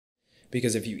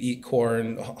because if you eat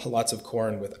corn, lots of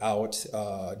corn without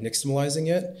nixtamalizing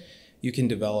it, you can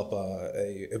develop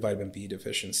a vitamin B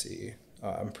deficiency.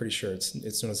 I'm pretty sure it's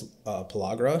known as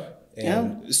pellagra.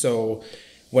 And so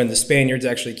when the Spaniards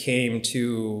actually came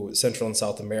to Central and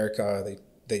South America,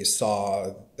 they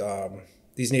saw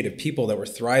these native people that were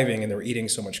thriving and they were eating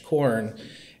so much corn.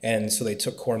 And so they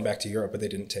took corn back to Europe, but they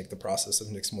didn't take the process of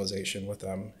nixtamalization with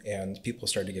them. And people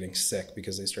started getting sick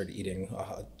because they started eating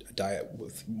a diet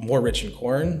with more rich in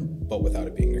corn, but without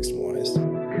it being nixtamalized.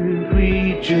 Could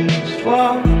we just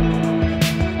walk?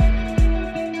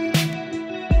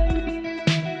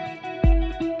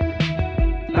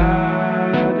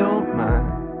 I don't mind.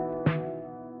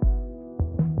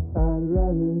 I'd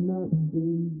rather not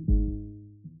be.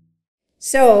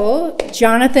 So,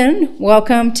 Jonathan,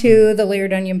 welcome to the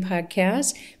Layered Onion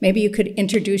Podcast. Maybe you could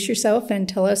introduce yourself and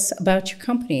tell us about your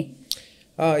company.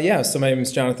 So my name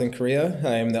is Jonathan Correa.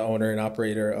 I am the owner and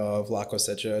operator of La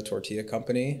Cosecha Tortilla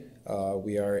Company.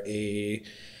 We are a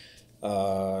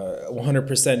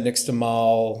 100%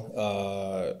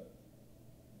 nixtamal.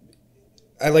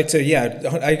 I like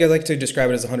to describe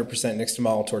it as 100%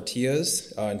 nixtamal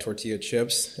tortillas and tortilla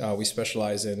chips. We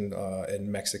specialize in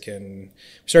Mexican.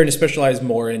 We're starting to specialize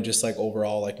more in just like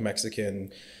overall like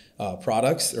Mexican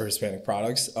products or Hispanic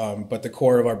products. But the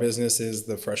core of our business is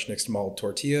the fresh nixtamal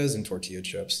tortillas and tortilla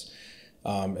chips.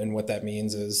 And what that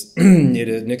means is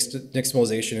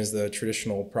nixtamalization is the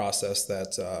traditional process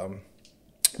that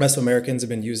Mesoamericans have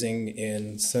been using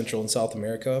in Central and South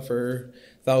America for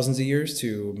thousands of years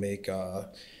to make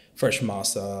fresh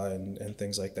masa and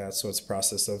things like that. So it's a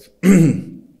process of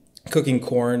cooking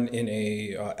corn in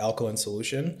a alkaline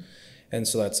solution. And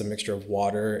so that's a mixture of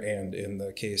water, and in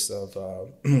the case of,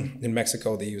 in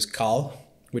Mexico, they use cal,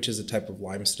 which is a type of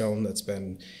limestone that's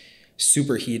been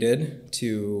superheated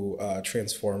to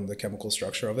transform the chemical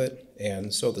structure of it.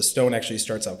 And so the stone actually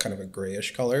starts out kind of a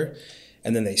grayish color,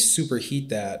 and then they superheat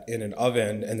that in an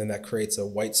oven, and then that creates a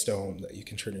white stone that you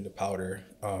can turn into powder.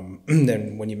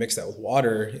 Then when you mix that with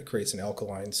water, it creates an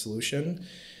alkaline solution.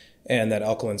 And that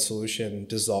alkaline solution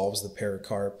dissolves the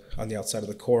pericarp on the outside of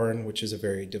the corn, which is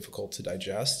very difficult to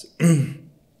digest. And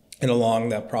along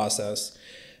that process,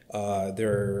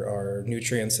 there are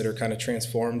nutrients that are kind of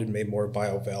transformed and made more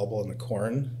bioavailable in the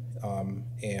corn.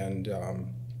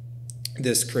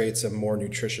 This creates a more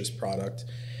nutritious product.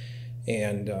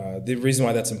 And the reason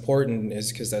why that's important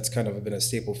is because that's kind of been a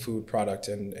staple food product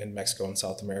in Mexico and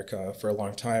South America for a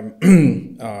long time,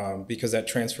 because that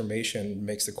transformation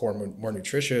makes the corn more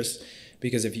nutritious.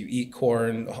 Because if you eat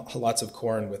corn, lots of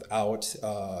corn without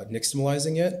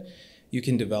nixtamalizing it, you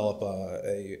can develop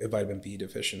a vitamin B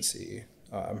deficiency.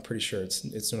 I'm pretty sure it's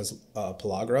known as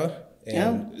pellagra.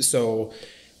 And so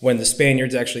when the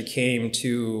Spaniards actually came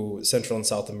to Central and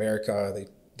South America,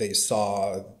 they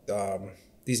saw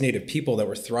these native people that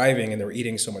were thriving and they were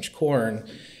eating so much corn.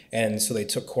 And so they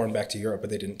took corn back to Europe, but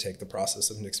they didn't take the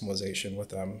process of nixtamalization with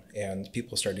them. And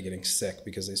people started getting sick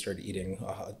because they started eating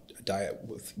a diet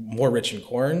with more rich in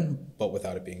corn, but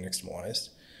without it being nixtamalized.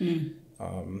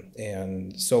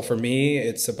 And so for me,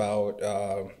 it's about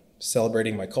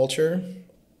celebrating my culture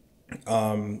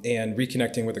and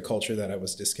reconnecting with a culture that I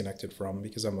was disconnected from,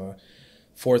 because I'm a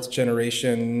fourth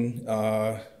generation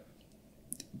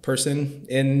person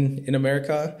in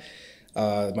America.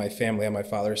 My family on my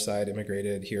father's side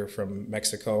immigrated here from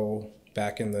Mexico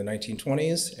back in the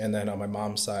 1920s, and then on my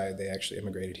mom's side, they actually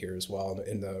immigrated here as well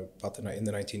in the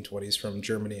 1920s from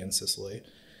Germany and Sicily.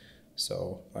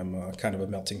 So I'm kind of a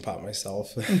melting pot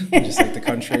myself, just like the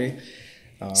country.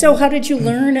 So how did you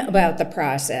learn about the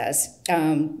process?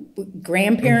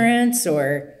 Grandparents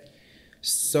or?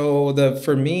 So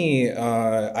for me,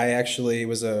 I actually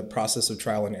was a process of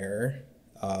trial and error.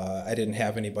 I didn't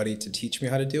have anybody to teach me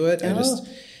how to do it.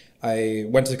 I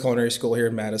went to culinary school here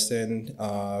in Madison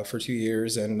for 2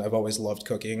 years, and I've always loved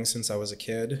cooking since I was a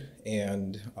kid.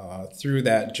 And through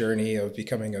that journey of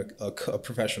becoming a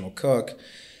professional cook,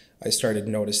 I started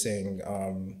noticing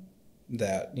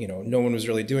that no one was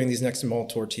really doing these nixtamal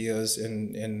tortillas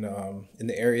in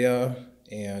the area,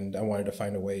 and I wanted to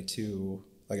find a way to,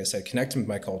 like I said, connect with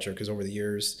my culture, because over the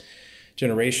years,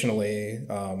 generationally,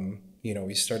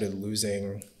 we started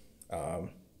losing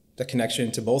the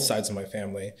connection to both sides of my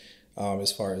family,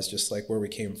 as far as just like where we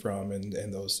came from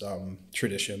and those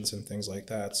traditions and things like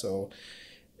that. So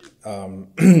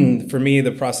for me,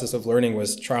 the process of learning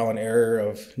was trial and error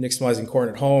of nixtamalizing corn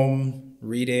at home,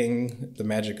 reading, the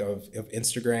magic of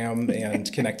Instagram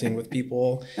and connecting with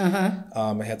people.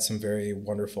 I had some very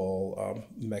wonderful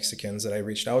Mexicans that I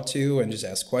reached out to and just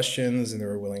asked questions, and they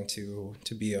were willing to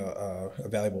be a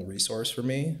valuable resource for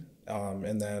me.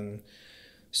 And then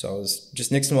So I was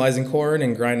just nixtamalizing corn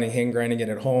and hand grinding it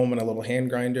at home in a little hand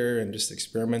grinder and just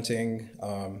experimenting.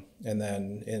 And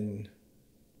then in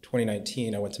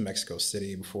 2019, I went to Mexico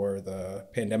City before the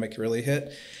pandemic really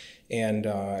hit. And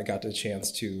I got the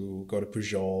chance to go to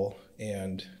Pujol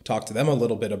and talk to them a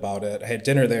little bit about it. I had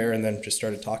dinner there and then just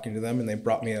started talking to them, and they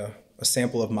brought me a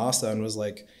sample of masa and was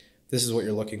like, this is what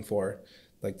you're looking for.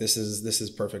 Like, this is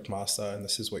perfect masa, and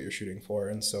this is what you're shooting for.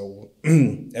 And so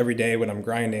every day when I'm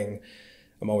grinding,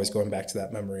 I'm always going back to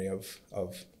that memory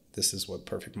of this is what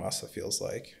perfect masa feels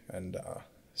like. And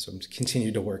so I'm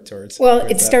continue to work towards. Well,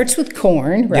 it starts with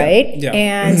corn, right? Yeah.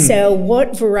 And so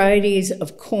what varieties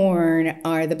of corn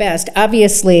are the best?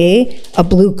 Obviously, a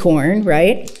blue corn,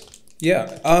 right?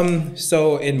 Yeah.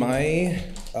 So in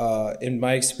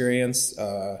my experience,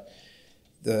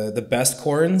 the best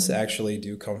corns actually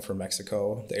do come from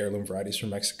Mexico. The heirloom varieties from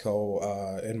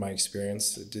Mexico. In my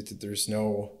experience,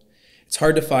 it's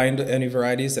hard to find any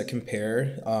varieties that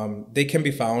compare. They can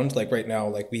be found, like right now,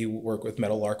 like we work with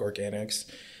Meadowlark Organics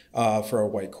for our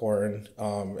white corn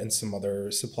and some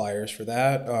other suppliers for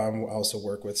that. I also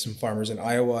work with some farmers in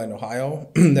Iowa and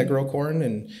Ohio that grow corn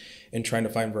and trying to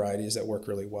find varieties that work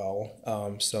really well.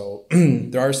 So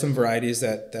there are some varieties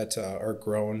that are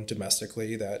grown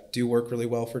domestically that do work really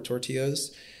well for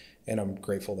tortillas, and I'm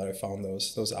grateful that I found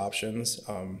those options.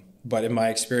 But in my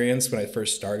experience, when I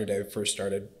first started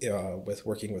with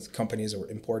working with companies that were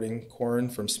importing corn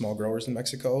from small growers in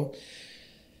Mexico,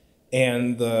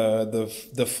 and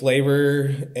the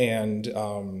flavor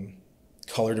and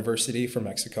color diversity from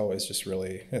Mexico is just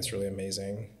really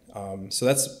amazing.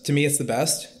 So to me, it's the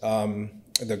best.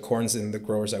 The corns and the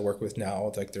growers I work with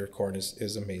now, like their corn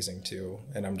is amazing too.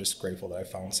 And I'm just grateful that I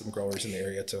found some growers in the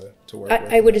area to work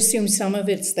with. I would assume some of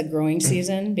it's the growing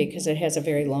season because it has a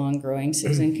very long growing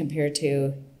season compared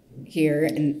to here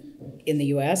in the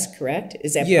U.S., correct?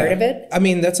 Is that part of it? I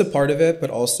mean, that's a part of it, but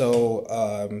also,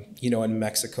 in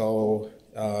Mexico,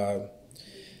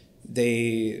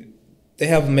 they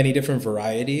have many different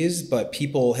varieties, but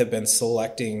people have been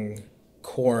selecting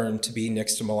corn to be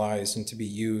nixtamalized and to be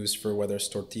used for whether it's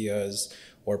tortillas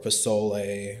or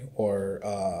pozole or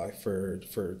for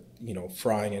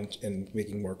frying and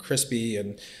making more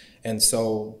crispy, and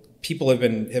so people have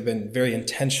been very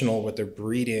intentional with their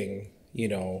breeding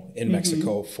in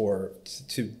Mexico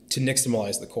to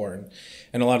nixtamalize the corn.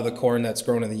 And a lot of the corn that's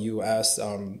grown in the U.S.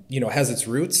 Has its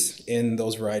roots in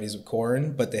those varieties of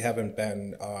corn, but they haven't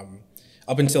been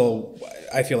up until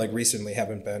I feel like recently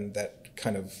haven't been that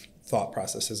kind of thought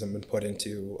process hasn't been put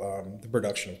into the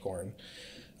production of corn,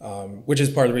 which is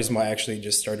part of the reason why I actually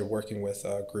just started working with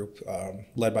a group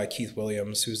led by Keith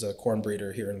Williams, who's a corn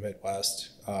breeder here in the Midwest,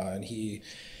 and he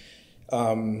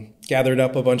gathered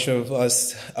up a bunch of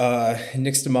us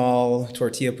nixtamal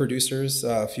tortilla producers,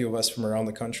 a few of us from around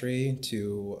the country,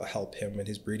 to help him in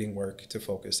his breeding work, to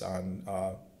focus on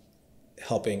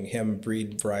helping him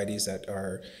breed varieties that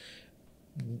are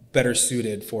better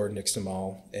suited for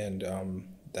nixtamal, and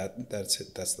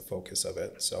that's the focus of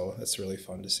it. So it's really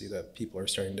fun to see that people are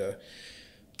starting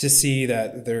to see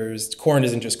that corn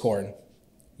isn't just corn.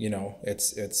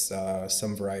 It's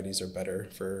some varieties are better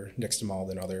for nixtamal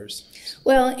than others.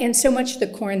 Well, and so much of the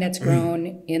corn that's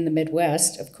grown in the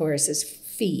Midwest, of course, is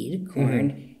feed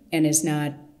corn and is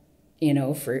not,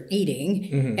 for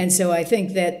eating. And so I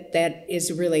think that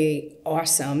is really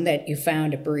awesome that you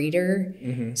found a breeder,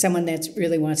 someone that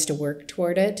really wants to work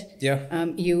toward it. Yeah.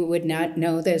 You would not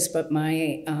know this, but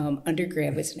my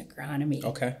undergrad was in agronomy.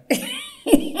 Okay.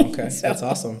 Okay, so, that's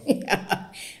awesome. Yeah.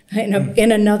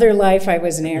 In another life, I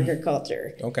was in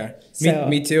agriculture. Okay. So,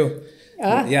 me too.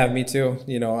 Yeah, me too.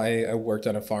 I worked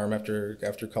on a farm after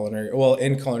culinary,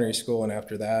 in culinary school and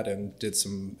after that, and did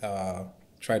some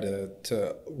tried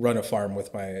to run a farm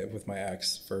with my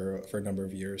ex for a number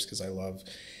of years, because I love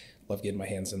getting my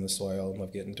hands in the soil and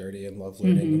love getting dirty and love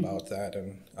learning about that.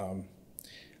 And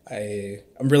I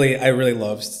really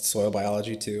love soil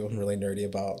biology too. I'm really nerdy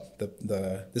about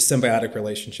the symbiotic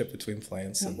relationship between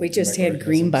plants. We just had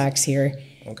Green Box here.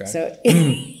 Okay. So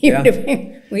he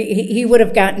would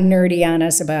have gotten nerdy on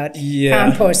us about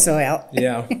compost soil.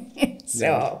 Yeah.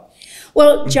 So,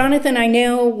 well, Jonathan, I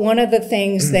know one of the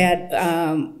things that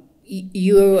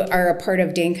you are a part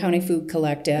of Dane County Food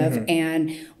Collective,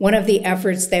 and one of the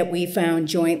efforts that we found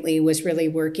jointly was really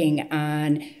working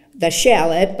on the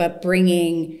shallot, but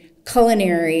bringing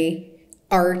culinary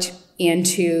art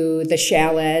into the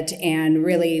shallot and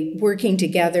really working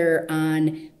together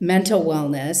on mental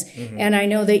wellness. And I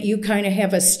know that you kind of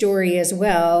have a story as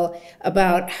well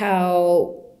about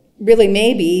how really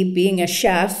maybe being a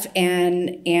chef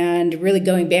and really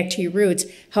going back to your roots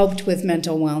helped with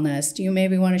mental wellness. Do you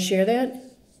maybe want to share that?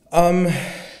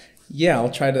 Yeah,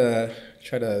 I'll try to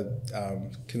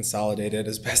consolidate it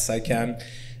as best I can.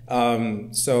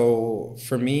 So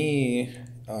for me,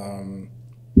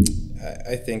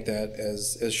 I think that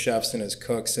as chefs and as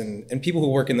cooks and people who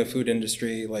work in the food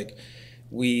industry, like,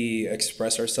 we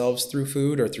express ourselves through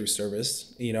food or through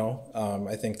service.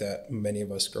 I think that many of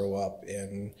us grow up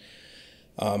in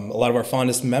a lot of our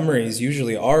fondest memories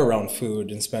usually are around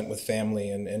food and spent with family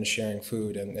and sharing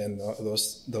food and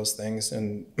those things.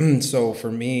 And so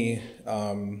for me,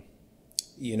 I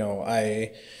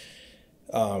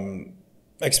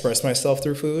express myself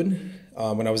through food.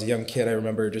 When I was a young kid, I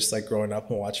remember just like growing up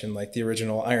and watching like the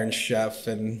original Iron Chef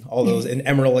and all those, and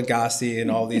Emeril Lagasse and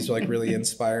all these like really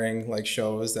inspiring like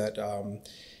shows that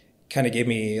kind of gave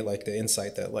me like the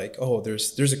insight that like, oh,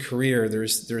 there's a career,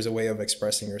 there's a way of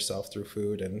expressing yourself through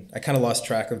food. And I kind of lost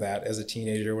track of that as a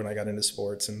teenager when I got into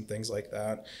sports and things like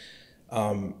that.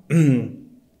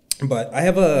 But I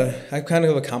have kind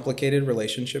of a complicated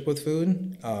relationship with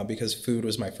food because food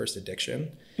was my first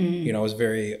addiction.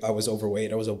 I was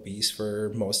overweight. I was obese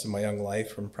for most of my young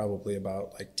life, from probably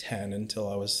about like 10 until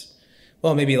I was,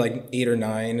 well, maybe like 8 or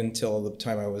 9, until the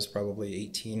time I was probably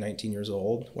 18, 19 years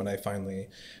old, when I finally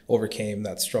overcame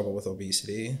that struggle with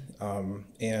obesity.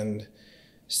 And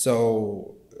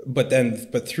so, but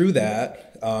through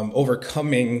that,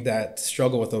 overcoming that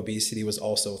struggle with obesity was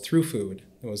also through food.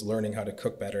 It was learning how to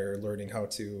cook better, learning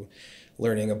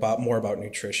more about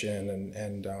nutrition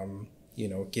and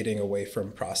getting away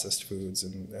from processed foods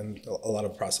and a lot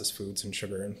of processed foods and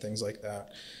sugar and things like that.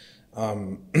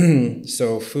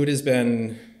 So food has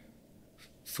been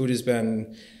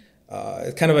kind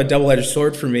of a double-edged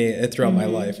sword for me throughout my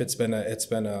life. It's been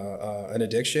an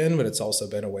addiction, but it's also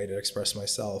been a way to express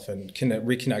myself and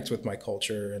reconnect with my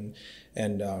culture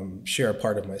and share a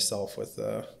part of myself with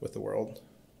the world.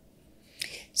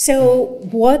 So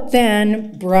what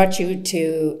then brought you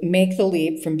to make the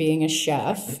leap from being a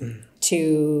chef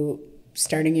to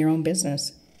starting your own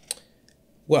business?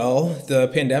 Well, the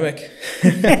pandemic.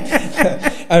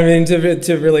 I mean,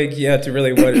 to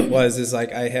really what it was is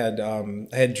like I had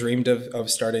dreamed of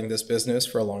starting this business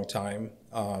for a long time.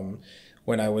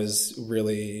 When I was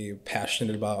really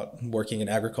passionate about working in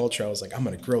agriculture, I was like, I'm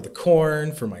going to grow the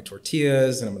corn for my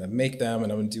tortillas and I'm going to make them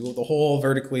and I'm going to do the whole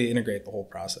vertically integrate the whole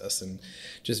process, and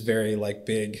just very like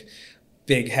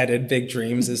big-headed, big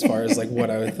dreams as far as like what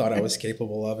I thought I was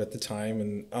capable of at the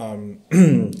time.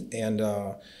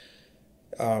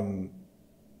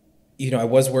 I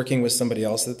was working with somebody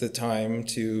else at the time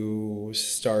to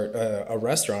start a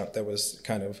restaurant that was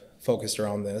kind of focused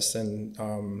around this,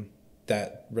 and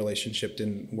that relationship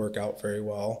didn't work out very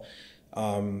well.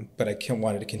 But I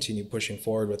wanted to continue pushing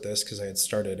forward with this because I had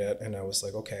started it, and I was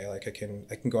like, okay, like I can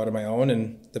go out on my own.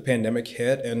 And the pandemic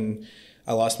hit, and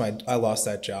I lost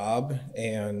that job,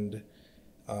 and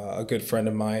a good friend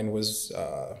of mine was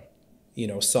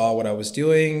saw what I was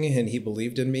doing, and he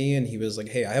believed in me, and he was like,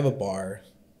 hey, I have a bar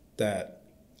that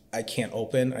I can't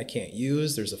open, I can't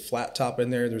use. There's a flat top in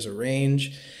there, there's a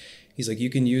range. He's like, you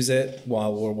can use it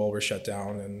while we're shut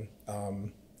down, and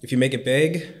if you make it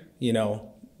big, you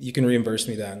can reimburse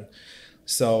me then.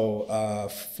 So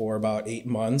for about 8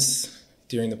 months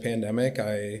during the pandemic,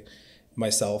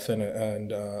 myself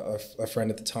and a friend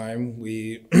at the time,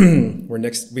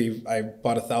 I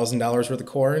bought $1,000 worth of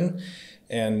corn,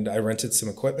 and I rented some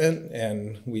equipment,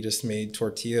 and we just made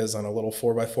tortillas on a little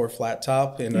 4x4 flat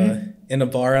top in a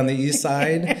bar on the east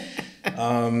side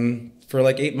for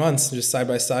like 8 months, just side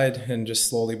by side, and just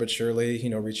slowly but surely,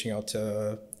 reaching out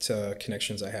to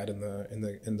connections I had in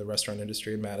the restaurant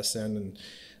industry in Madison and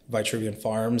Vitruvian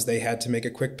Farms. They had to make a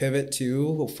quick pivot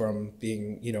too from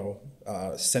being,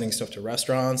 sending stuff to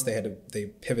restaurants. They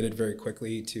pivoted very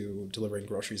quickly to delivering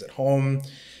groceries at home.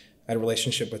 I had a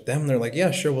relationship with them. They're like,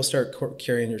 yeah, sure, we'll start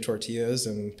carrying your tortillas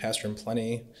and Pasture and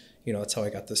Plenty. That's how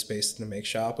I got the space in the make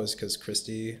shop, was because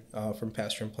Christy from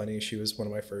Pasture and Plenty, she was one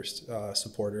of my first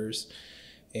supporters.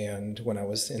 And when I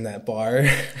was in that bar,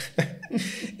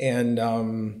 and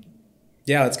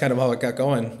that's kind of how it got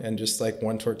going. And just like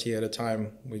one tortilla at a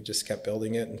time, we just kept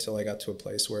building it until I got to a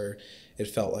place where it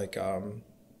felt like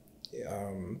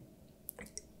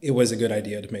it was a good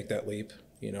idea to make that leap,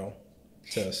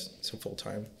 to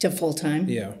full-time. To full-time?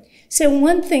 Yeah. So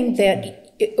one thing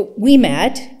that we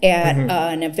met at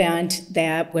an event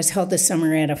that was held this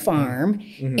summer at a farm,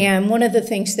 and one of the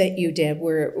things that you did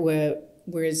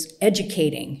was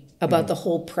educating about the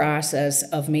whole process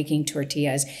of making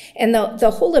tortillas. And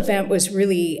the whole event was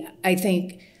really, I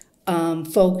think,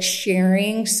 folks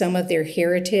sharing some of their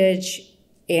heritage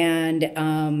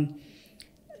and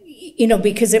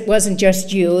because it wasn't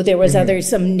just you, there was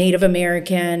some Native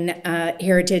American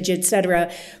heritage,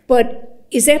 etc. But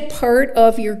is that part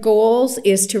of your goals,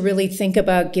 is to really think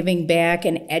about giving back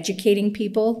and educating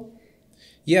people?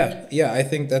 Yeah, I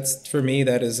think that's, for me,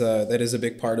 that is a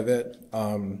big part of it.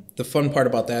 The fun part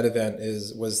about that event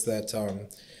was that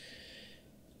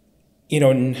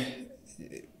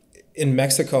in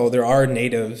Mexico there are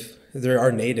natives.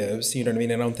 You know what I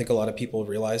mean. I don't think a lot of people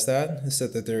realize that. So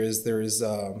that there is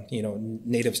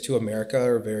natives to America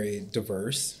are very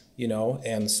diverse.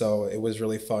 And so it was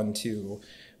really fun to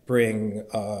bring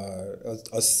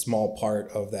a small part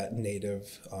of that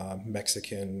native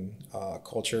Mexican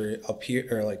culture up here,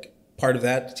 or like part of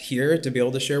that here, to be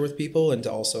able to share with people, and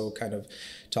to also kind of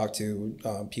talk to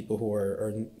people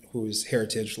whose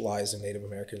heritage lies in Native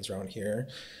Americans around here.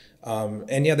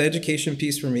 And yeah, the education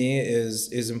piece for me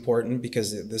is important,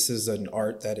 because this is an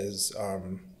art that is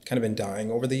kind of been dying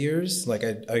over the years. Like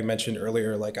I mentioned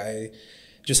earlier, like I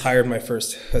just hired my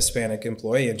first Hispanic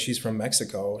employee, and she's from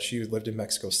Mexico. She lived in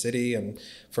Mexico City and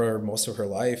for most of her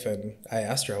life. And I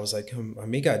asked her, I was like,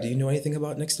 Amiga, do you know anything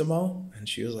about nixtamal? And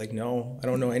she was like, no, I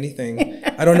don't know anything.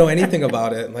 I don't know anything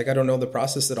about it. Like, I don't know the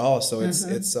process at all. So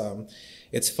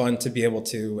it's fun to be able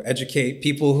to educate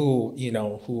people who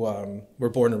were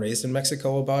born and raised in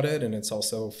Mexico about it. And it's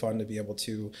also fun to be able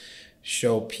to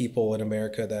show people in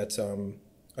America that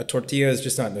a tortilla is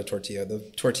just not a tortilla. The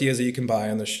tortillas that you can buy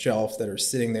on the shelf that are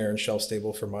sitting there and shelf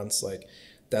stable for months, like,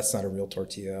 that's not a real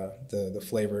tortilla. The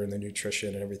flavor and the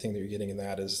nutrition and everything that you're getting in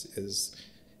that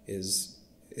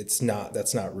that's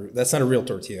not a real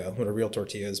tortilla. When a real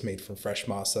tortilla is made from fresh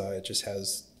masa, it just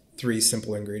has 3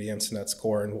 simple ingredients, and that's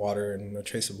corn, water, and a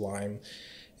trace of lime.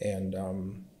 And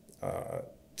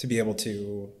to be able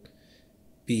to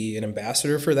be an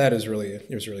ambassador for that is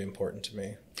really important to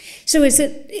me. So is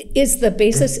the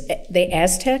basis the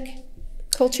Aztec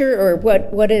culture, or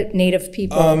what native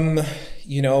people? I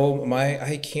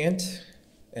can't,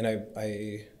 and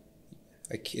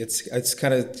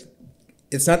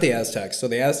it's not the Aztecs. So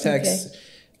the Aztecs,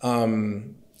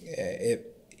 okay.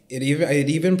 It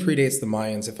even predates the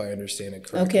Mayans, if I understand it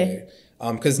correctly. Okay.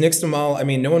 Because nixtamal,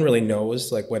 no one really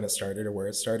knows like when it started or where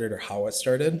it started or how it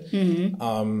started.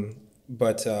 Mm-hmm.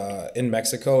 But in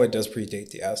Mexico, it does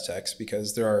predate the Aztecs,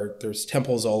 because there's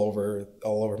temples all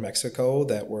over Mexico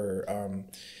that were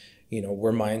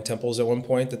Mayan temples at one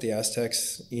point that the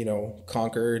Aztecs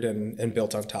conquered and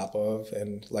built on top of.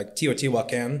 And like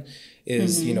Teotihuacan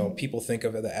is people think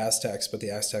of it the Aztecs, but the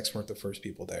Aztecs weren't the first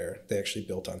people there. They actually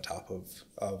built on top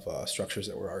of structures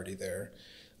that were already there.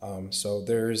 So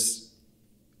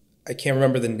I can't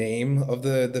remember the name of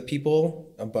the people,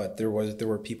 but there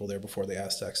were people there before the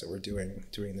Aztecs that were doing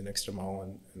the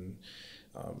nixtamal and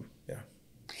yeah.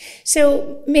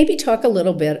 So maybe talk a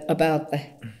little bit about the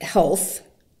health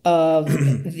of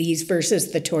these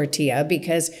versus the tortilla,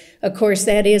 because of course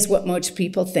that is what most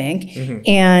people think. Mm-hmm.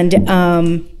 And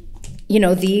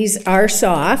these are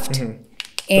soft. Mm-hmm.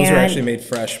 Those were actually made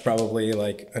fresh probably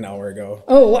like an hour ago.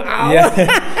 Oh wow. Yeah.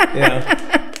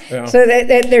 Yeah. Yeah. So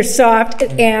that they're soft,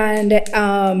 and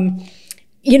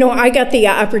I got the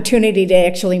opportunity to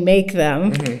actually make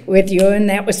them with you, and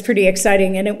that was pretty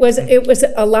exciting. And it was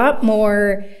a lot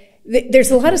more.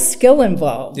 There's a lot of skill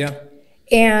involved. Yeah.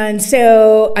 And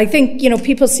so I think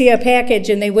people see a package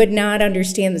and they would not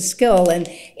understand the skill and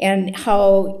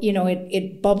how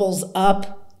it bubbles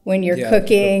up when you're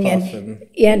cooking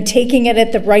and taking it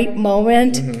at the right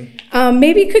moment. Mm-hmm.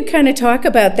 Maybe you could kind of talk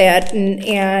about that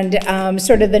and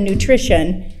sort of the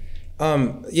nutrition.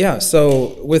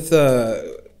 So with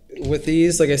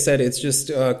these, like I said, it's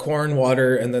just corn,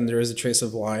 water, and then there is a trace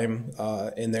of lime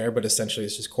in there, but essentially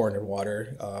it's just corn and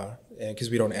water, because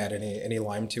we don't add any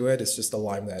lime to it. It's just the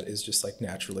lime that is just like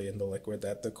naturally in the liquid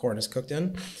that the corn is cooked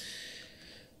in.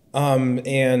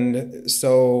 And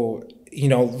so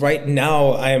right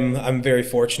now I'm very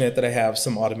fortunate that I have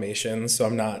some automation, so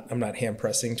I'm not hand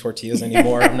pressing tortillas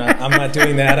anymore. I'm not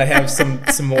doing that. I have some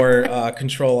more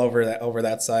control over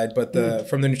that side. But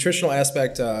from the nutritional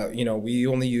aspect, we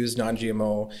only use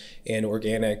non-GMO and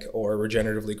organic or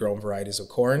regeneratively grown varieties of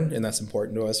corn, and that's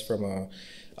important to us from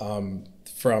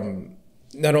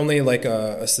not only like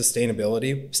a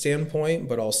sustainability standpoint,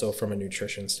 but also from a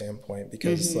nutrition standpoint,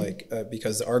 because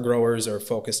because our growers are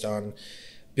focused on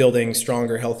building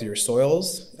stronger, healthier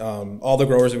soils. All the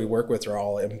growers that we work with are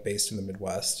all based in the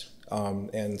Midwest.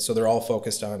 And so they're all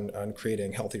focused on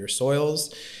creating healthier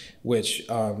soils, which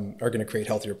are going to create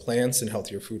healthier plants and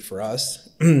healthier food for us.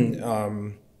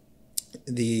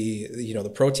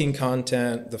 The protein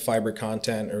content, the fiber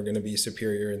content are going to be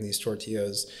superior in these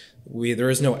tortillas. There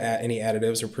is no any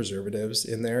additives or preservatives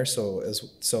in there. So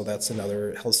that's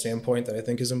another health standpoint that I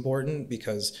think is important,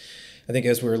 because I think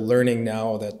as we're learning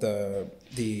now that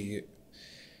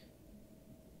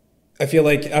I feel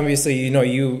like obviously, you know,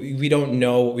 we don't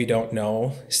know what we don't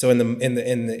know. So in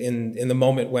the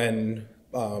moment when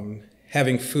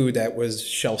having food that was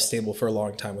shelf stable for a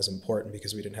long time was important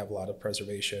because we didn't have a lot of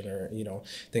preservation or, you know,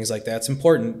 things like that. It's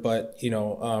important, but you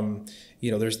know,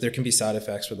 there can be side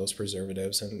effects for those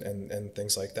preservatives and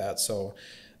things like that. So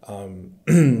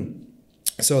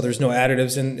so there's no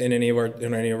additives in any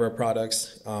of our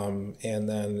products. And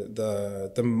then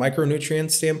the micronutrient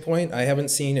standpoint, I haven't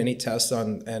seen any tests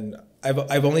on, and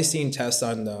I've only seen tests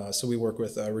on. So we work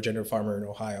with a regenerative farmer in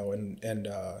Ohio and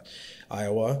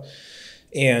Iowa,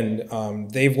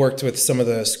 and they've worked with some of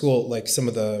the some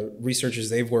of the researchers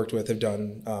they've worked with have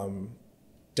done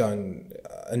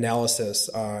analysis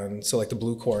on, so like the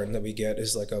blue corn that we get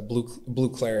is like a blue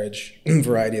claridge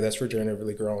variety that's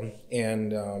regeneratively grown,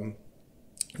 and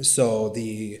so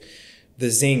the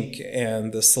zinc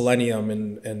and the selenium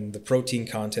and the protein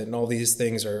content and all these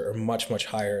things are much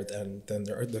higher than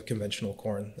the conventional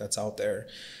corn that's out there,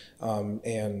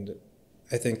 and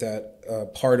I think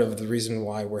that part of the reason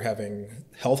why we're having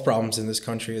health problems in this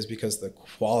country is because the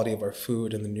quality of our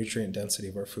food and the nutrient density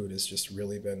of our food has just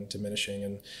really been diminishing.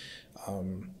 And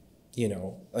you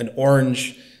know, an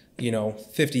orange, you know,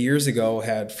 50 years ago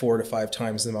had 4 to 5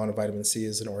 times the amount of vitamin C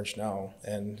as an orange now,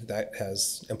 and that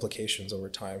has implications over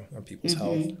time on people's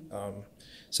health.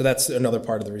 So that's another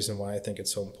part of the reason why I think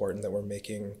it's so important that we're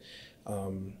making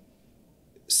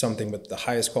something with the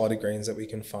highest quality grains that we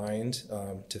can find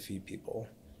to feed people.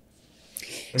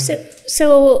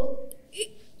 So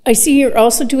I see you're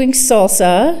also doing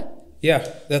salsa. Yeah,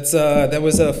 that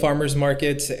was a farmer's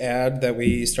market ad that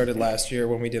we started last year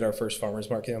when we did our first farmer's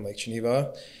market on Lake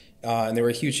Geneva. And they were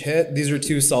a huge hit. These are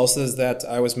 2 salsas that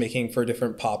I was making for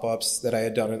different pop-ups that I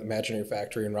had done at the Imaginary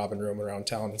Factory and Robin Room around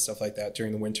town and stuff like that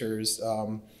during the winters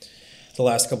the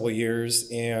last couple of years.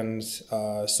 And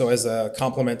so as a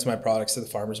complement to my products at the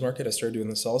farmer's market, I started doing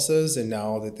the salsas. And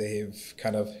now that they've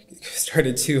kind of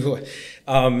started to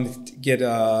get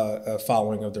a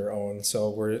following of their own.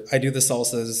 So I do the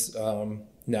salsas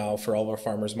now for all of our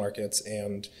farmer's markets.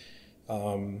 And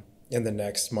in the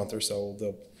next month or so,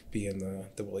 they'll be in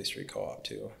the Willie Street Co-op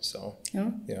too. So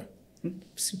yeah.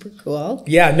 Super cool.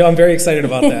 Yeah, no, I'm very excited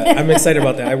about that. I'm excited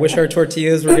about that. I wish our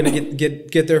tortillas were going to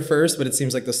get there first, but it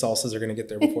seems like the salsas are going to get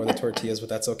there before the tortillas, but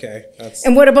that's okay.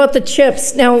 And what about the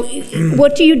chips? Now,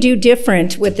 what do you do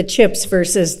different with the chips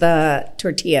versus the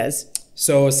tortillas?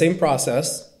 So same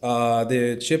process.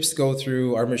 The chips go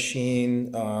through our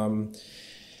machine,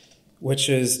 which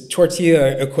is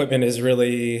tortilla equipment is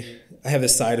really, I have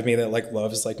this side of me that like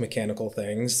loves like mechanical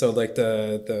things. So like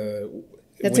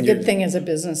that's a good thing as a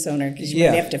business owner because you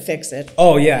might have to fix it.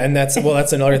 Oh yeah, and that's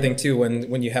another thing too.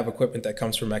 When you have equipment that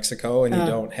comes from Mexico and you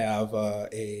don't have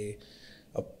a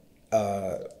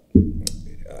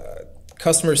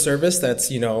customer service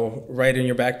that's, you know, right in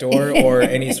your back door, or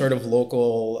any sort of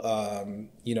local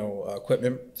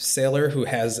equipment seller who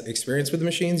has experience with the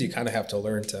machines, you kind of have to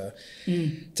learn to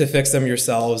fix them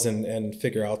yourselves and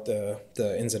figure out the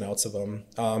ins and outs of them.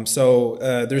 So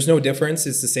there's no difference.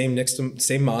 It's the same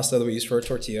masa that we use for our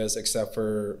tortillas, except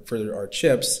for our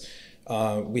chips.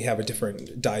 We have a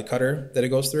different die cutter that it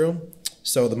goes through.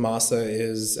 So the masa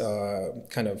is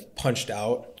kind of punched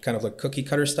out, kind of like cookie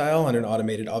cutter style on an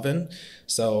automated oven.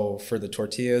 So for the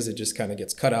tortillas, it just kind of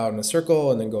gets cut out in a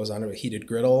circle and then goes onto a heated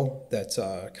griddle that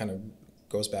kind of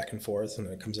goes back and forth, and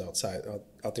then it comes out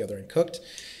the other end cooked.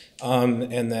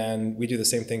 And then we do the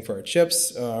same thing for our chips,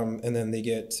 and then they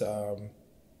get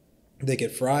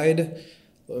fried,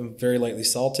 very lightly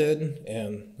salted,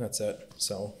 and that's it.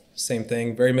 So same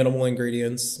thing, very minimal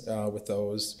ingredients with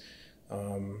those.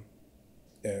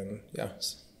 And yeah.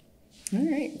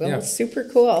 All right. Well, it's super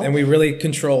cool. And we really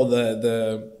control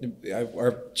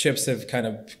our chips have kind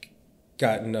of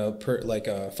gotten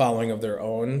a following of their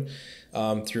own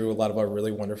through a lot of our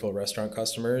really wonderful restaurant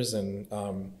customers, and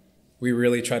we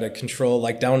really try to control,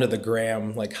 like down to the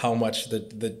gram, like how much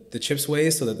the chips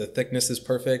weigh, so that the thickness is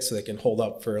perfect, so they can hold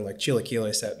up for like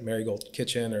chilaquiles at Marigold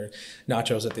Kitchen or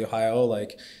nachos at the Ohio.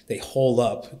 Like they hold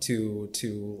up to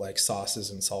like sauces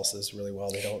and salsas really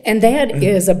well. They don't. And that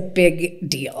is a big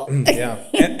deal. Yeah,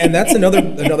 and that's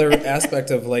another aspect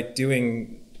of like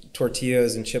doing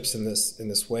tortillas and chips in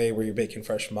this way, where you're baking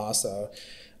fresh masa.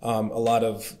 A lot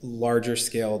of larger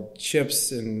scale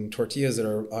chips and tortillas that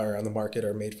are on the market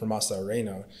are made from masa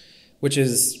arena, which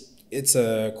it's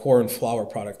a corn flour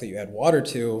product that you add water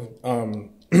to,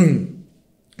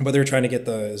 but they're trying to get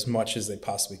as much as they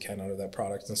possibly can out of that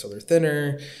product, and so they're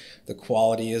thinner. The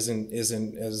quality isn't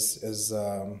as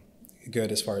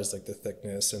good as far as like the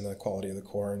thickness and the quality of the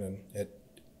corn, and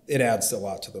it adds a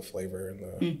lot to the flavor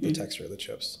and the texture of the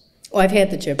chips. Well, I've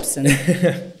had the chips, and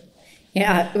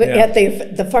Yeah, Yeah. at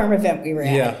the farm event we were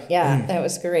at. Yeah. Yeah, that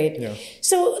was great. Yeah.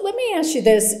 So let me ask you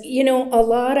this. You know, a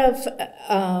lot of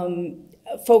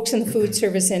folks in the food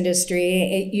service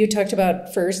industry, you talked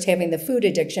about first having the food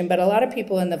addiction, but a lot of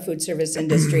people in the food service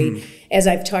industry, as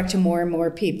I've talked to more and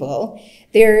more people,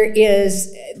 there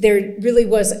really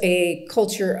was a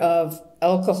culture of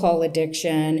alcohol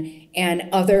addiction and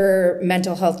other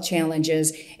mental health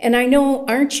challenges. And I know,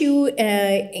 aren't you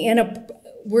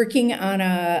working on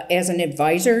as an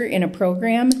advisor in a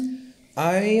program?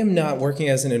 I am not working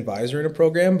as an advisor in a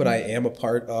program, but I am a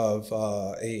part of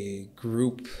a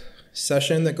group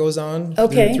session that goes on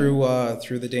Okay. through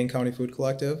the Dane County Food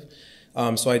Collective.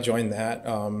 So I joined that.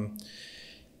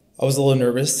 I was a little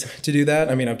nervous to do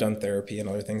that. I mean, I've done therapy and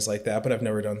other things like that, but I've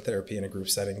never done therapy in a group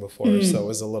setting before. So I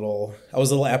was a little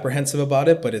apprehensive about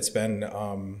it, but it's been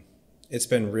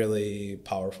really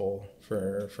powerful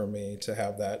for me to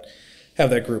have that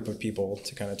group of people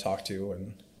to kind of talk to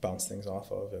and bounce things off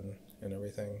of and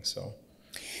everything. So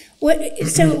What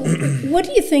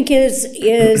do you think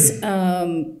is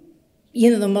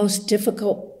the most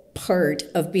difficult part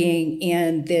of being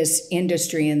in this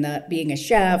industry and being a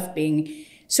chef, being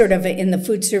sort of in the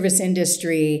food service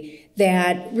industry,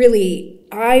 that really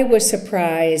I was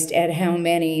surprised at how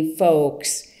many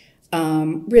folks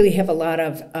really have a lot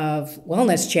of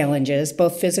wellness challenges,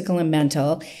 both physical and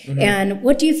mental. And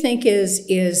what do you think is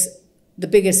the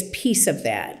biggest piece of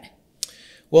that?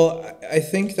 Well, I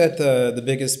think that the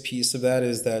biggest piece of that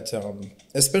is that,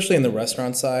 especially in the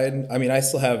restaurant side, I mean, I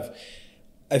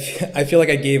feel like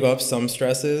I gave up some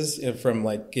stresses from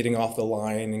like getting off the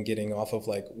line and getting off of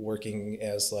like working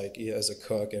as a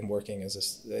cook and working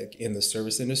in the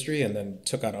service industry, and then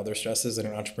took on other stresses that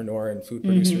an entrepreneur and food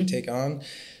producer would take on.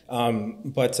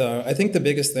 But I think the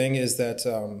biggest thing is that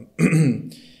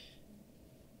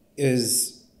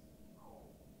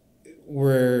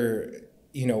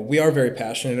we are very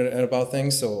passionate about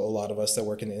things. So a lot of us that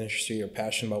work in the industry are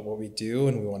passionate about what we do,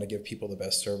 and we want to give people the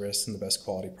best service and the best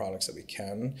quality products that we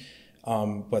can.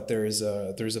 But there's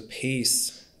a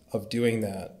pace of doing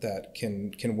that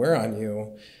can wear on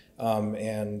you,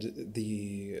 and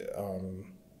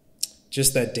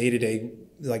just that day-to-day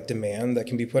like demand that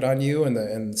can be put on you,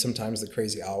 and sometimes the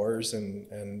crazy hours,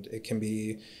 and it can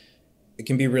be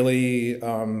really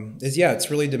it's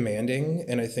really demanding.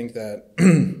 And I think that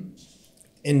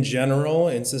in general,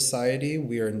 in society,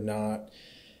 we are not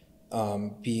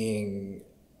being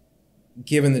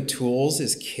given the tools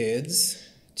as kids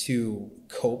to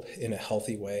cope in a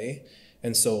healthy way.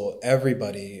 And so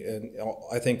everybody, and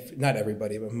I think not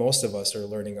everybody, but most of us are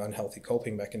learning unhealthy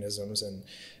coping mechanisms. And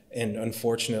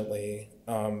unfortunately,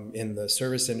 in the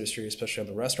service industry, especially on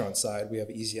the restaurant side, we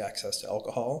have easy access to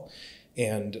alcohol.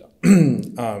 And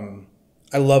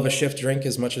I love a shift drink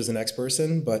as much as the next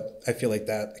person, but I feel like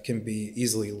that can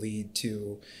easily lead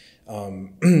to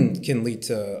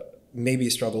maybe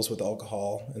struggles with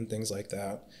alcohol and things like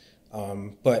that.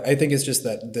 But I think it's just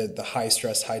that the high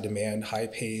stress, high demand, high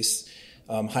pace,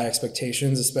 high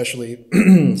expectations, especially,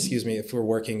 excuse me, if we're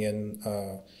working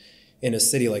in a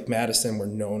city like Madison, we're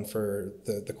known for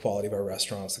the quality of our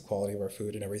restaurants, the quality of our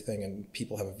food and everything, and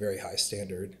people have a very high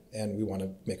standard, and we want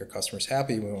to make our customers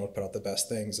happy. We want to put out the best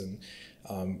things, and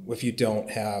if you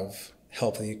don't have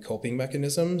healthy coping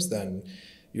mechanisms, then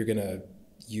you're going to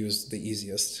use the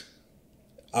easiest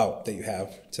out that you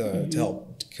have to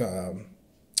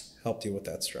help deal with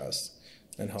that stress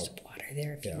and help. There's water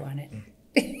there if you want it.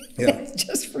 Yeah.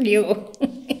 Just for you.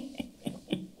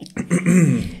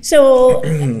 So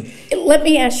let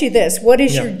me ask you this. What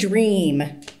is your dream?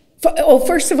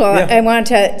 First of all, I want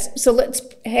to, so let's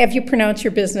have you pronounce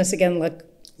your business again.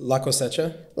 La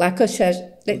cosecha. La cosecha.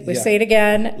 Say it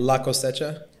again. La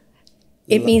cosecha.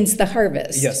 It means the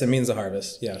harvest. Yes, it means the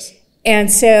harvest, yes. And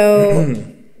so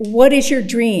what is your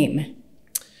dream?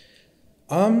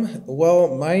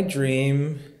 Well, my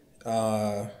dream,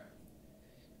 do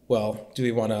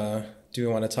we want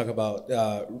to talk about,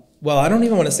 I don't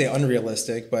even want to say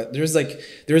unrealistic, but there's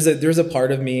a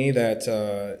part of me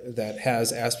that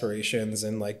has aspirations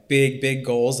and like big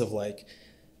goals of like,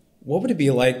 what would it be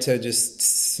like to just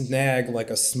snag like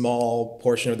a small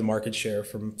portion of the market share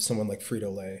from someone like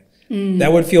Frito-Lay?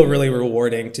 That would feel really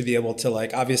rewarding to be able to,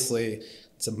 like, obviously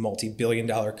it's a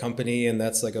multi-billion-dollar company and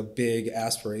that's like a big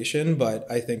aspiration, but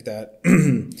I think that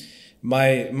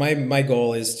my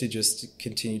goal is to just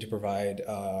continue to provide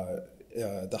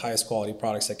the highest quality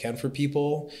products I can for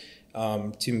people,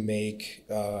 to make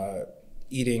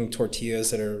eating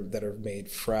tortillas that are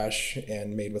made fresh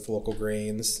and made with local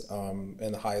grains,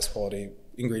 and the highest quality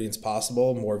ingredients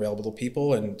possible, more available to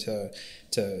people, and to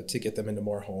get them into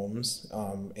more homes,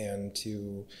 and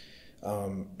to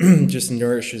just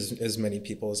nourish as many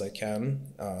people as I can.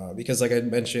 Because like I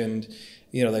mentioned,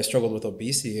 I struggled with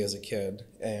obesity as a kid.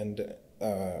 And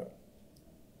I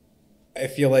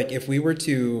feel like even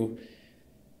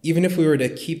if we were to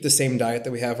keep the same diet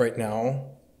that we have right now,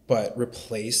 but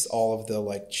replace all of the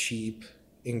like cheap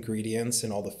ingredients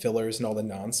and all the fillers and all the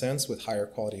nonsense with higher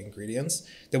quality ingredients,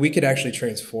 that we could actually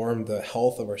transform the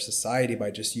health of our society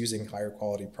by just using higher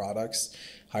quality products,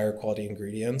 higher quality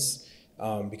ingredients,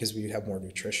 because we would have more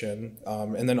nutrition.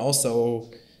 And then also,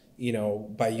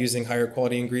 by using higher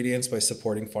quality ingredients, by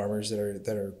supporting farmers that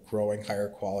are growing higher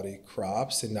quality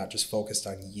crops and not just focused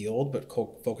on yield, but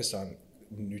focused on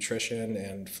nutrition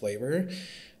and flavor,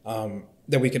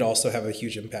 that we could also have a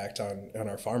huge impact on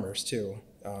our farmers too.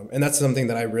 And that's something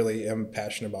that I really am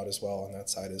passionate about as well on that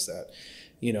side, is that,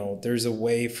 there's a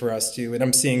way for us to, and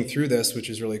I'm seeing through this, which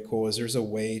is really cool, is there's a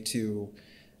way to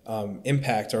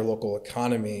impact our local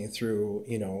economy through,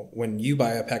 when you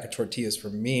buy a pack of tortillas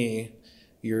from me,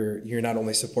 you're not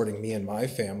only supporting me and my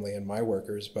family and my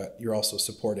workers, but you're also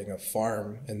supporting a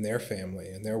farm and their family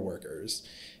and their workers.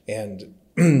 And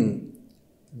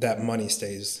that money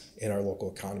stays in our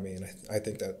local economy. And I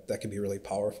think that can be really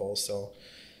powerful. So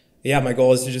yeah, my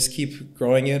goal is to just keep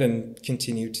growing it and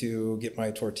continue to get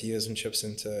my tortillas and chips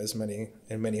into as many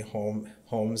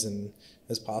homes and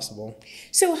as possible.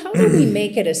 So how do we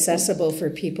make it accessible for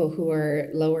people who are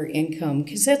lower income?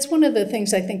 Because that's one of the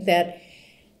things I think that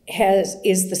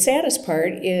is the saddest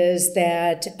part, is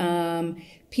that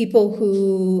people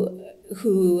who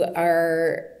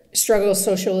are struggle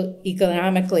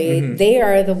socioeconomically, they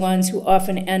are the ones who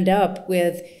often end up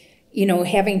with,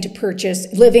 having to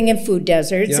living in food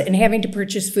deserts and having to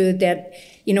purchase food that,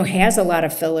 has a lot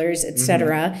of fillers, et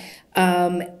cetera.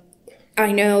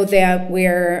 I know that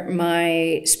where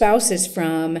my spouse is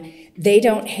from, they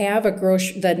don't have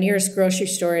the nearest grocery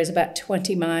store is about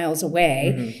 20 miles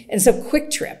away. And so Quick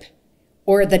Trip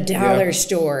or the dollar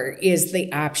store is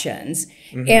the options.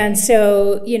 And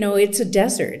so, it's a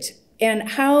desert. And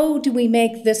how do we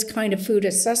make this kind of food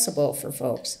accessible for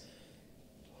folks?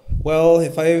 Well,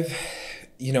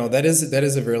 that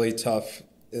is a really tough,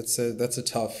 that's a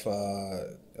tough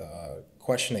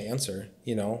question to answer,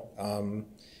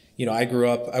 I grew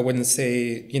up, I wouldn't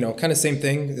say, kind of same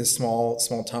thing, in small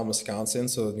town Wisconsin.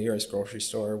 So the nearest grocery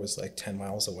store was like 10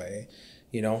 miles away,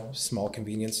 small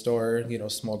convenience store,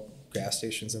 small gas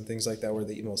stations and things like that were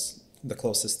the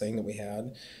closest thing that we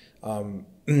had.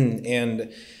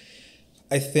 And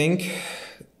I think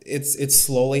it's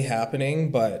slowly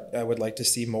happening, but I would like to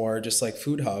see more just like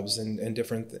food hubs and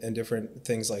different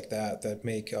things like that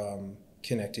make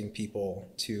connecting people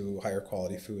to higher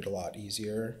quality food a lot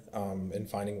easier, and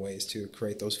finding ways to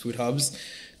create those food hubs.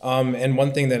 And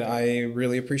one thing that I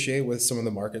really appreciate with some of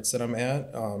the markets that I'm at,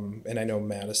 and I know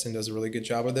Madison does a really good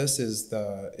job of this, is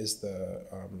the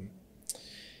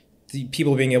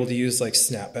people being able to use like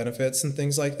SNAP benefits and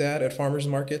things like that at farmers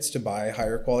markets to buy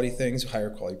higher quality things, higher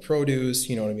quality produce.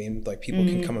 You know what I mean? Like people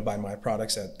can come and buy my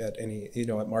products at any,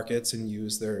 at markets and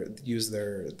use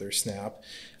their SNAP,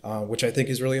 which I think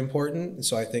is really important.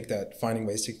 So I think that finding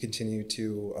ways to continue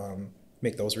to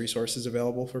make those resources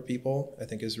available for people, I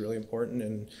think is really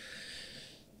important.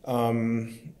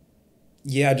 And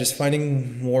just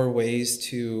finding more ways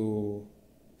to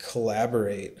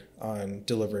collaborate on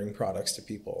delivering products to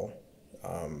people.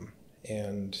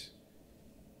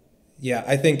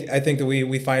 I think that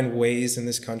we find ways in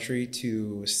this country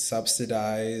to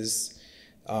subsidize,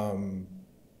 some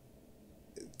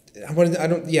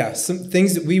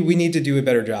things that we need to do a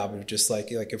better job of, just like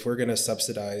if we're going to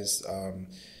subsidize,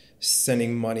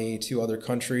 sending money to other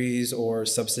countries or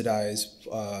subsidize,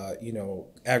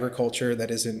 agriculture that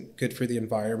isn't good for the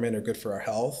environment or good for our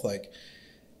health, like,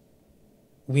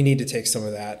 we need to take some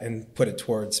of that and put it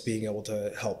towards being able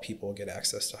to help people get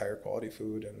access to higher quality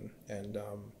food.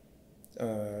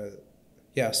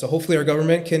 So hopefully our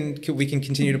government we can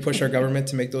continue to push our government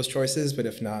to make those choices. But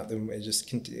if not, then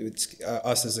it's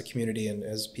us as a community and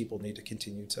as people need to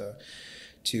continue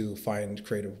to find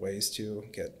creative ways to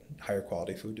get higher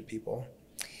quality food to people.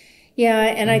 Yeah,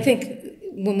 and I think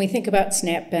when we think about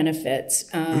SNAP benefits,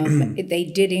 they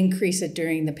did increase it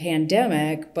during the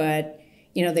pandemic, but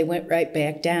they went right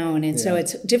back down. And so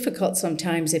it's difficult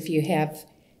sometimes if you have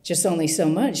just only so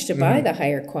much to buy the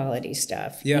higher quality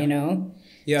stuff,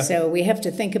 Yeah. So we have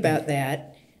to think about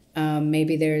that.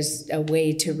 Maybe there's a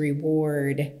way to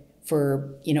reward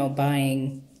for,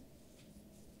 buying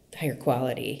higher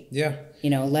quality. Yeah.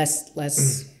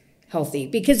 Less healthy.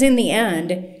 Because in the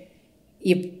end,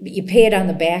 you pay it on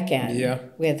the back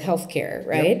end with healthcare,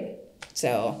 right?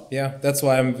 So yeah, that's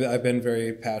why I've been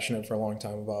very passionate for a long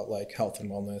time about like health and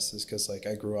wellness, is because like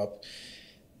I grew up,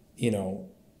 you know,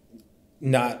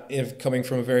 not if coming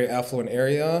from a very affluent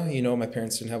area, you know, my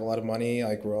parents didn't have a lot of money.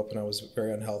 I grew up and I was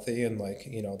very unhealthy, and like,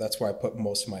 you know, that's where I put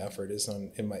most of my effort is on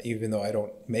in my, even though I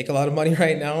don't make a lot of money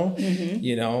right now,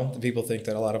 you know, people think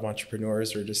that a lot of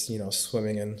entrepreneurs are just, you know,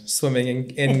 swimming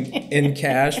in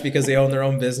cash because they own their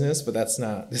own business, but that's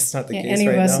not the case any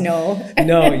right of us now.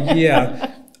 know. No,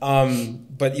 yeah.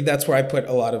 But that's where I put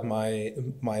a lot of my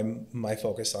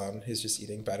focus on, is just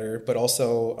eating better. But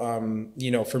also,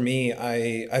 you know, for me,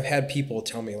 I've had people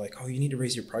tell me like, oh, you need to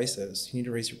raise your prices. You need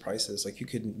to raise your prices. Like you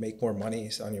could make more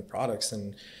money on your products.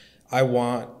 And I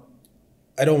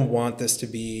don't want this to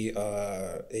be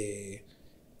a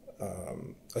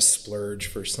splurge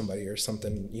for somebody or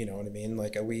something. You know what I mean?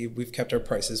 Like we've kept our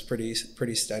prices pretty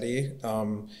steady.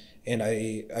 And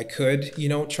I could, you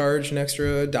know, charge an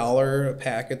extra $1 a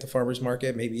pack at the farmer's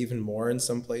market, maybe even more in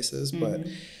some places. But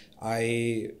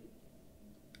I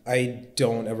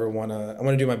don't ever want to, I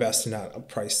want to do my best to not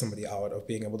price somebody out of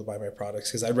being able to buy my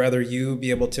products, because I'd rather you be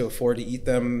able to afford to eat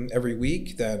them every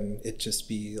week than it just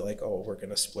be like, oh, we're going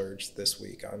to splurge this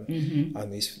week on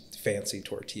these fancy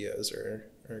tortillas, or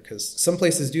because some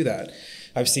places do that.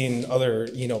 I've seen other,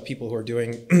 you know, people who are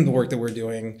doing the work that we're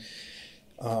doing,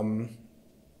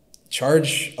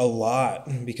 charge a lot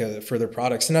because for their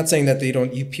products. I'm not saying that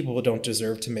people don't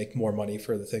deserve to make more money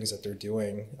for the things that they're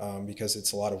doing, because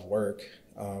it's a lot of work.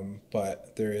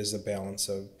 But there is a balance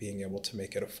of being able to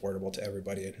make it affordable to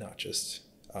everybody, and not just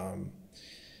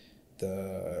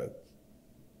the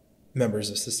members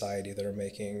of society that are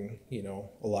making, you know,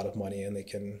 a lot of money and they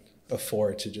can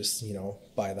afford to just, you know,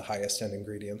 buy the highest end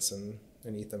ingredients and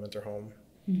eat them at their home.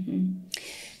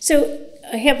 So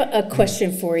I have a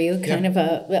question for you, kind of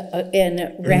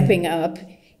in wrapping up.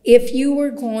 If you were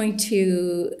going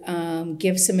to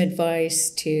give some advice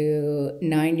to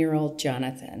 9-year-old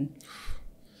Jonathan,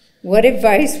 what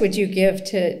advice would you give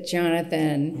to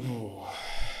Jonathan? Ooh.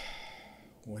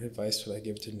 What advice would I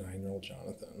give to 9-year-old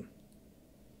Jonathan?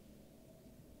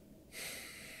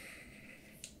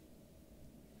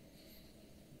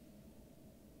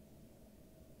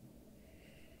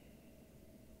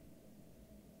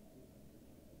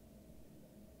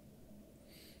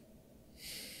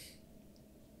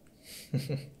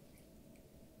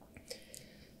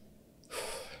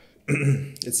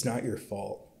 It's not your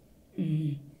fault.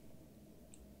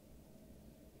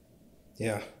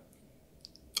 Yeah.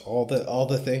 All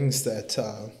the things that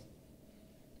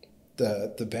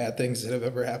the bad things that have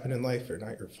ever happened in life are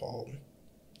not your fault.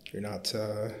 You're not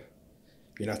to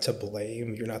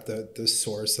blame. You're not the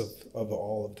source of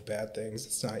all of the bad things.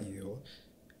 It's not you,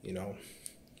 you know.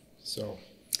 So.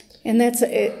 And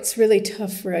it's really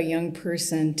tough for a young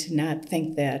person to not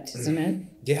think that, isn't it?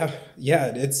 Yeah.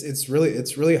 It's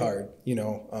really hard, you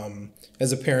know.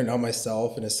 As a parent now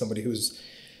myself, and as somebody who's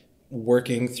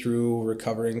working through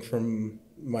recovering from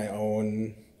my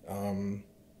own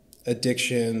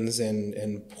addictions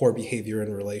and poor behavior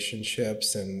in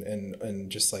relationships and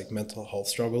just like mental health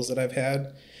struggles that I've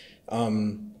had,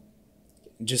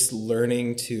 just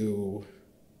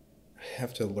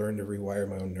have to learn to rewire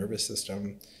my own nervous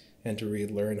system, and to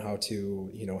relearn how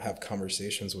to, you know, have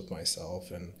conversations with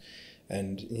myself,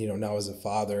 and you know, now as a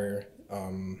father,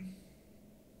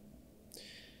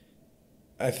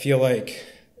 I feel like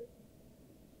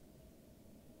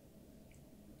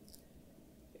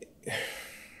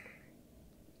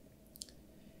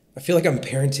I'm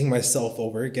parenting myself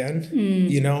over again,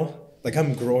 you know, like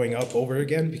I'm growing up over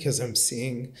again, because I'm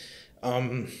seeing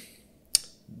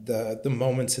the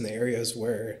moments in the areas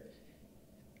where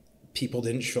people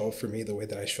didn't show up for me the way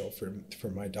that I show up for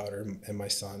my daughter and my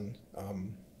son.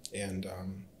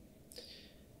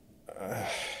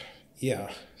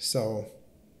 Yeah, so.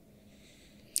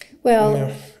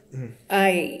 Well,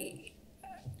 I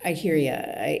hear you.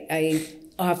 I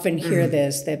often hear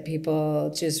this, that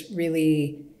people just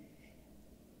really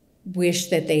wish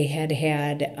that they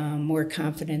had more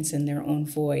confidence in their own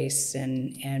voice,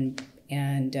 and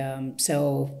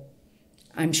so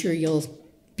I'm sure you'll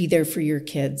be there for your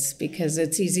kids, because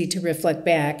it's easy to reflect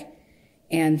back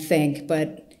and think,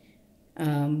 but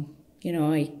you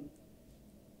know, I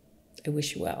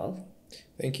wish you well.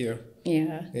 Thank you.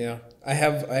 Yeah. I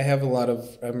have a lot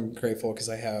of, I'm grateful because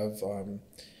I have,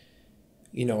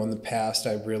 you know, in the past,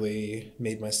 I really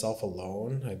made myself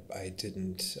alone. I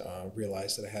didn't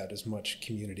realize that I had as much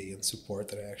community and support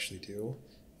that I actually do.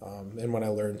 And when I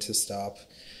learned to stop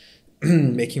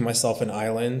making myself an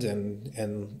island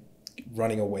and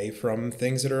running away from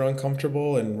things that are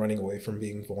uncomfortable and running away from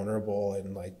being vulnerable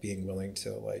and like being willing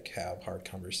to like have hard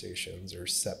conversations or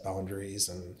set boundaries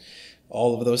and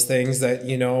all of those things that,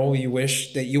 you know, you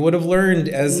wish that you would have learned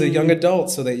as a young adult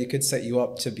so that you could set you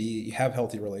up to have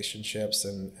healthy relationships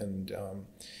and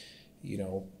you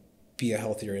know, be a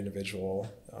healthier individual,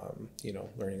 you know,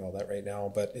 learning all that right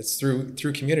now. But it's through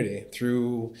community,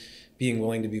 through being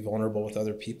willing to be vulnerable with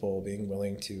other people, being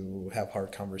willing to have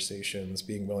hard conversations,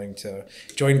 being willing to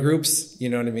join groups, you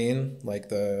know what I mean? Like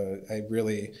the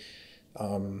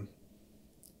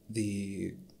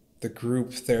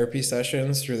group therapy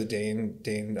sessions through the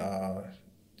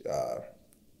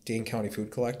Dane County Food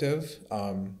Collective.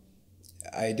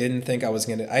 I didn't think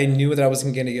I knew that I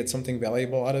wasn't going to get something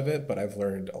valuable out of it, but I've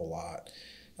learned a lot.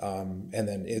 And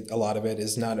then a lot of it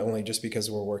is not only just because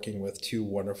we're working with two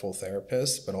wonderful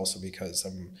therapists, but also because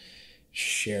I'm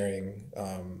sharing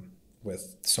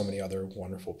with so many other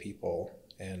wonderful people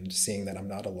and seeing that I'm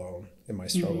not alone in my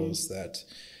struggles, that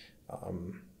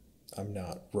I'm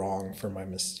not wrong for my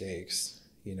mistakes,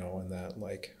 you know, and that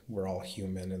like we're all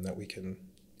human and that we can,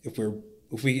 if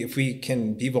we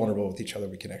can be vulnerable with each other,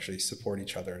 we can actually support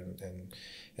each other and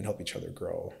help each other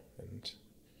grow. And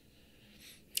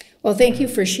well, thank you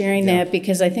for sharing that,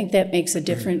 because I think that makes a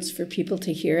difference for people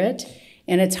to hear it,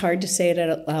 and it's hard to say it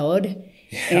out loud.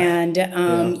 And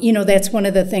you know, that's one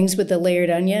of the things with the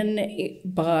layered onion,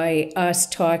 by us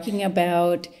talking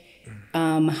about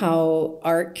how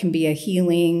art can be a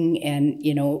healing, and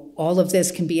you know, all of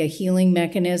this can be a healing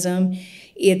mechanism.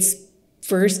 It's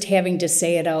first having to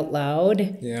say it out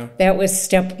loud. Yeah. That was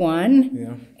step one.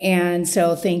 Yeah. And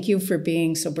so thank you for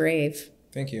being so brave.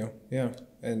 Thank you. Yeah.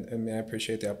 And I mean, I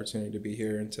appreciate the opportunity to be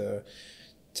here and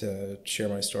to share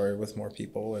my story with more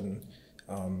people. And,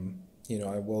 you know,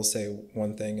 I will say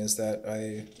one thing is that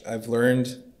I've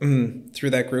learned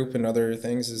through that group and other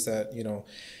things is that, you know,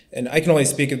 and I can only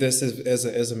speak of this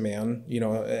as a man, you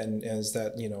know, and as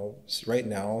that, you know, right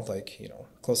now, like, you know,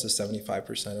 close to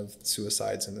 75% of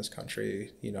suicides in this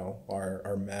country, you know,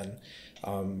 are men.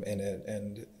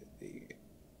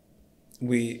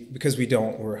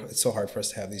 It's so hard for us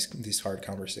to have these hard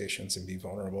conversations and be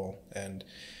vulnerable. And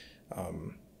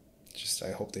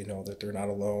I hope they know that they're not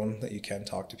alone, that you can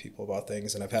talk to people about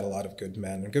things. And I've had a lot of good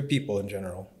men and good people in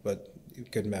general, but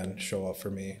good men show up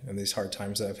for me in these hard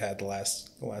times that I've had the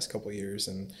last couple of years.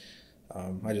 And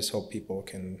I just hope people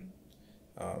can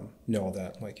know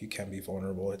that like you can be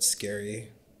vulnerable. It's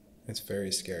scary. It's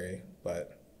very scary,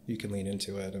 but you can lean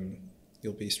into it and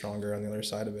you'll be stronger on the other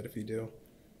side of it if you do.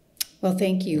 Well,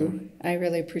 thank you. I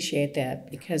really appreciate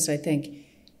that, because I think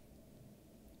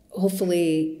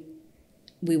hopefully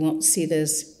we won't see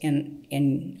this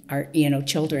in our, you know,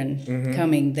 children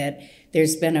coming, that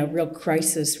there's been a real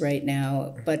crisis right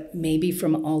now, but maybe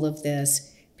from all of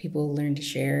this, people will learn to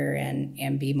share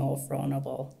and be more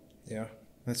vulnerable. Yeah,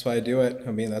 that's why I do it.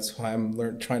 I mean, that's why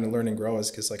I'm trying to learn and grow,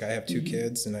 is because like I have two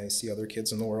kids and I see other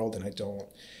kids in the world, and I don't,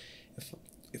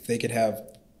 if they could have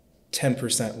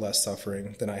 10% less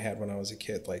suffering than I had when I was a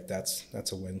kid, like that's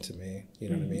a win to me, you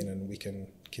know what I mean? And we can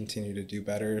continue to do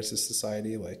better as a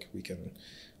society. Like we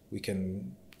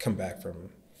can come back from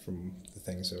the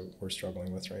things that we're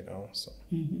struggling with right now. So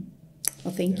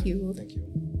Well, thank you. Thank you.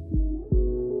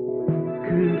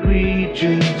 Could we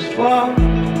just walk